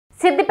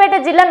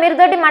జిల్లా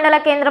మిరుదొడ్డి మండల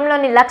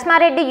కేంద్రంలోని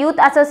లక్ష్మారెడ్డి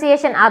యూత్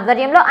అసోసియేషన్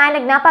ఆధ్వర్యంలో ఆయన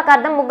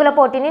జ్ఞాపకార్థం ముగ్గుల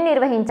పోటీని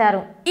నిర్వహించారు.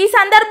 ఈ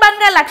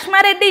సందర్భంగా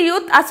లక్ష్మారెడ్డి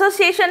యూత్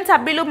అసోసియేషన్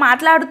సభ్యులు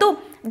మాట్లాడుతూ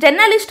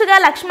జర్నలిస్టుగా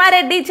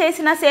లక్ష్మారెడ్డి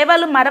చేసిన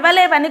సేవలు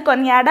మరవలేవని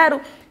కొనియాడారు.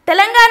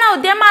 తెలంగాణ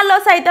ఉద్యమాల్లో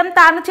సైతం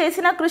తాను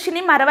చేసిన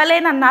కృషిని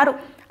మరవలేనన్నారు.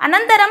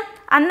 అనంతరం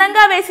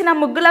అందంగా వేసిన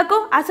ముగ్గులకు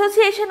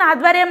అసోసియేషన్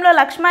ఆధ్వర్యంలో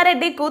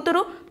లక్ష్మారెడ్డి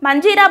కూతురు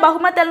మంజీరా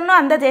బహుమతులను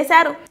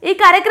అందజేశారు. ఈ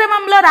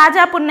కార్యక్రమంలో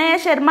రాజా పున్నయ్య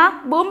శర్మ,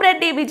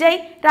 భూమిరెడ్డి విజయ్,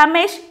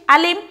 రమేష్,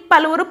 అలీం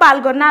పలువురు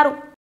పాల్గొన్నారు.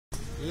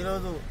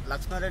 ఈరోజు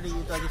లక్ష్మారెడ్డి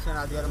యూత్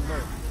అసోసియేషన్ ఆధ్వర్యంలో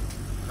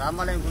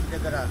రామాలయం గుడి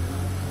దగ్గర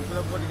ముగ్గుల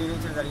పోటీ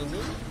నిర్వహించడం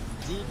జరిగింది.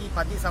 దీనికి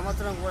ప్రతి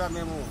సంవత్సరం కూడా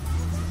మేము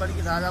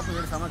ఇప్పటికీ దాదాపు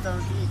 7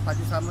 సంవత్సరాలకి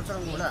ప్రతి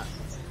సంవత్సరం కూడా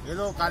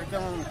ఏదో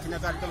కార్యక్రమం చిన్న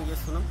కార్యక్రమం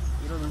చేస్తున్నాం.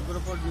 ఈరోజు ముగ్గుల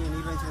పోటీ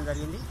నిర్వహించడం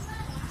జరిగింది.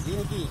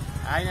 దీనికి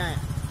ఆయన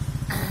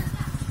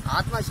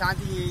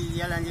ఆత్మశాంతి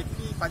ఇవ్వాలని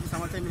చెప్పి ప్రతి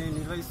సంవత్సరం మేము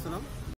నిర్వహిస్తున్నాం.